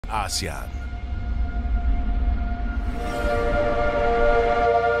ASEAN.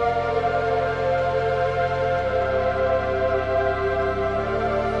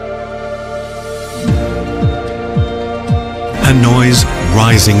 Hanoi's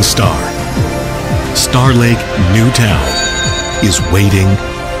rising star, Starlake New Town, is waiting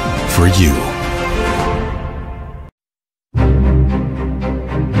for you.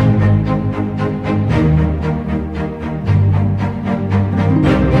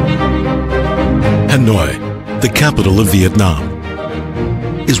 Hanoi, the capital of Vietnam,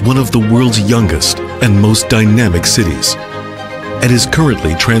 is one of the world's youngest and most dynamic cities, and is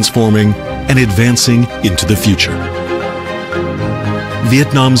currently transforming and advancing into the future.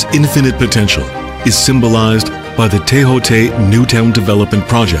 Vietnam's infinite potential is symbolized by the Tay Ho Tay New Town Development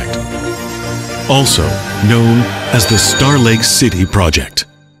Project, also known as the Starlake City Project.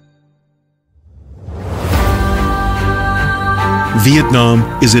 Vietnam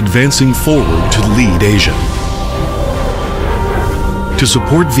is advancing forward to lead Asia. To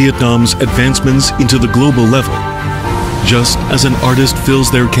support Vietnam's advancements into the global level, just as an artist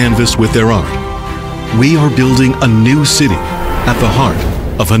fills their canvas with their art, we are building a new city at the heart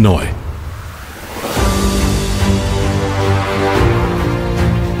of Hanoi.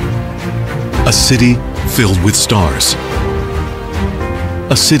 A city filled with stars.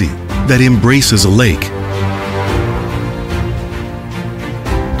 A city that embraces a lake.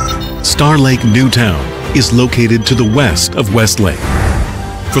 Starlake New Town is located to the west of Westlake,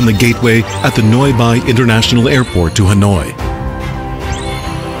 from the gateway at the Noi Bai International Airport to Hanoi.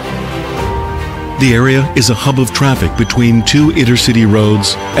 The area is a hub of traffic between two intercity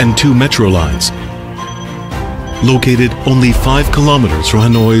roads and two metro lines. Located only 5 kilometers from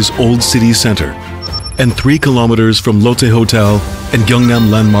Hanoi's old city center and 3 kilometers from Lotte Hotel and Gyeongnam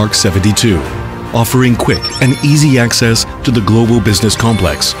Landmark 72, offering quick and easy access to the global business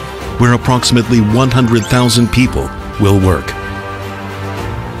complex, where approximately 100,000 people will work.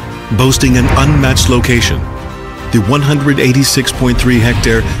 Boasting an unmatched location, the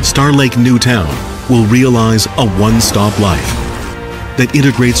 186.3-hectare Starlake New Town will realize a one-stop life that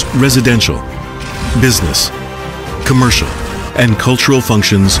integrates residential, business, commercial, and cultural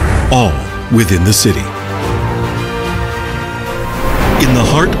functions all within the city. In the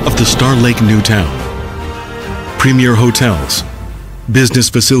heart of the Starlake New Town, premier hotels, business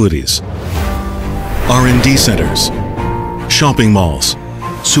facilities, R&D centers, shopping malls,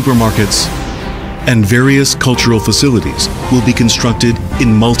 supermarkets, and various cultural facilities will be constructed in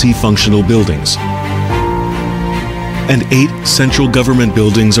multifunctional buildings. And 8 central government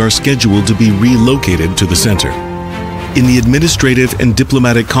buildings are scheduled to be relocated to the center. In the administrative and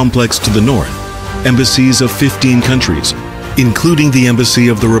diplomatic complex to the north, embassies of 15 countries, including the Embassy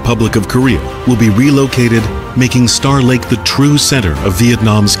of the Republic of Korea, will be relocated, making Starlake the true center of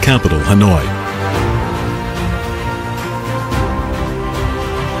Vietnam's capital, Hanoi.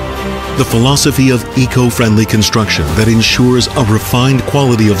 The philosophy of eco-friendly construction that ensures a refined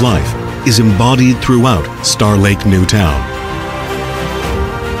quality of life is embodied throughout Starlake New Town.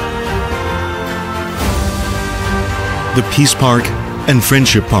 The Peace Park and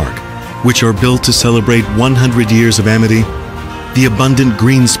Friendship Park, which are built to celebrate 100 years of amity, the abundant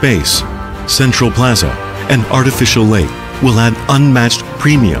green space, Central Plaza, and artificial lake will add unmatched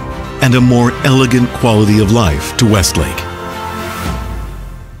premium and a more elegant quality of life to Westlake.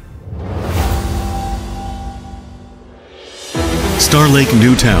 Starlake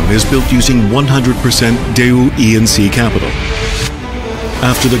New Town is built using 100% Daewoo E&C capital.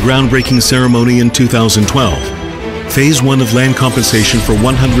 After the groundbreaking ceremony in 2012, Phase 1 of land compensation for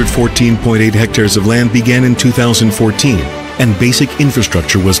 114.8 hectares of land began in 2014, and basic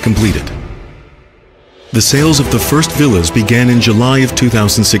infrastructure was completed. The sales of the first villas began in July of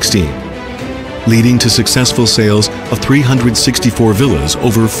 2016, leading to successful sales of 364 villas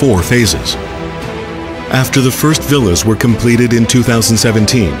over 4 phases. After the first villas were completed in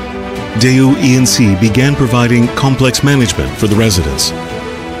 2017, Daewoo E&C began providing complex management for the residents.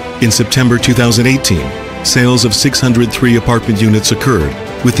 In September 2018, sales of 603 apartment units occurred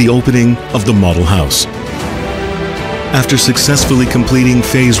with the opening of the model house. After successfully completing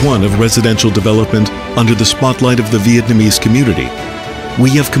Phase 1 of residential development under the spotlight of the Vietnamese community, we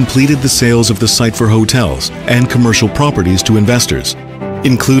have completed the sales of the site for hotels and commercial properties to investors,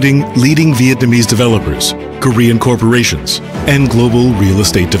 including leading Vietnamese developers, Korean corporations, and global real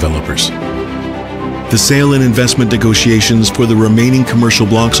estate developers. The sale and investment negotiations for the remaining commercial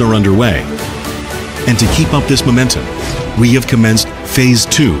blocks are underway, and to keep up this momentum, we have commenced Phase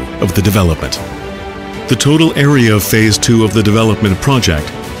 2 of the development. The total area of Phase 2 of the development project,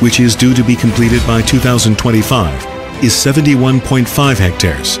 which is due to be completed by 2025, is 71.5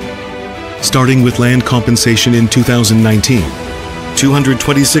 hectares. Starting with land compensation in 2019,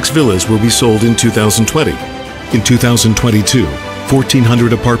 226 villas will be sold in 2020. In 2022,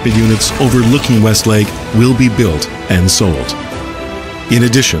 1,400 apartment units overlooking Westlake will be built and sold. In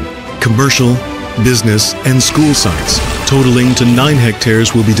addition, commercial, business, and school sites totaling to 9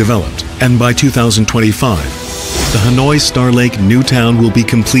 hectares will be developed, and by 2025, the Hanoi Starlake new town will be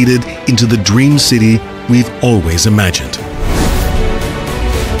completed into the dream city we've always imagined.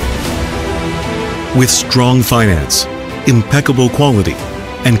 With strong finance, impeccable quality,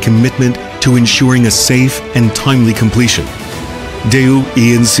 and commitment to ensuring a safe and timely completion, Daewoo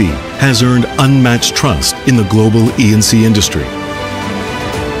E&C has earned unmatched trust in the global E&C industry.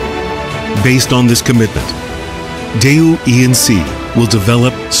 Based on this commitment, Daewoo E&C will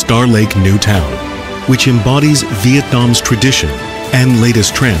develop Starlake New Town, which embodies Vietnam's tradition and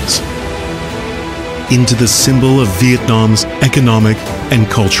latest trends, into the symbol of Vietnam's economic and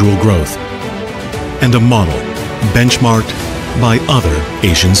cultural growth, and a model benchmarked by other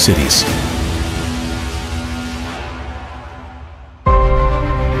Asian cities.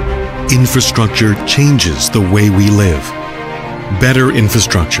 Infrastructure changes the way we live. Better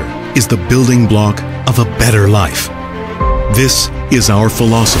infrastructure is the building block of a better life. This is our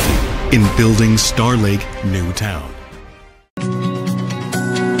philosophy in building Starlake New Town.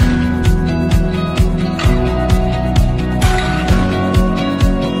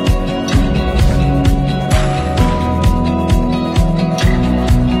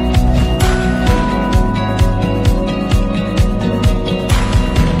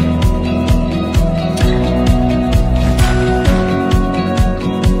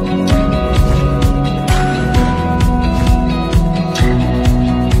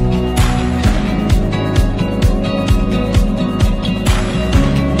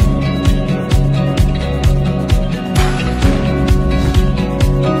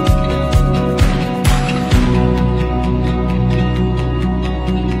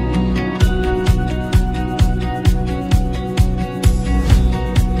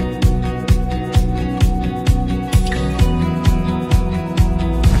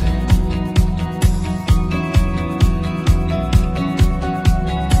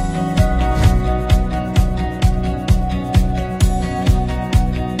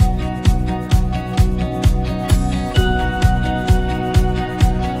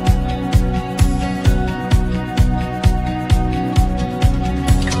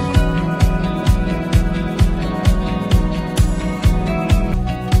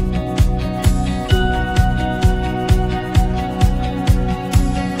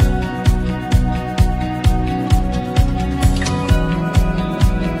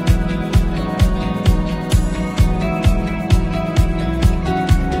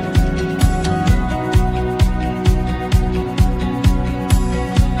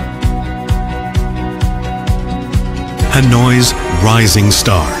 Hanoi's rising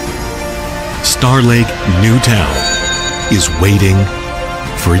star, Starlake New Town, is waiting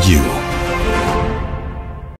for you.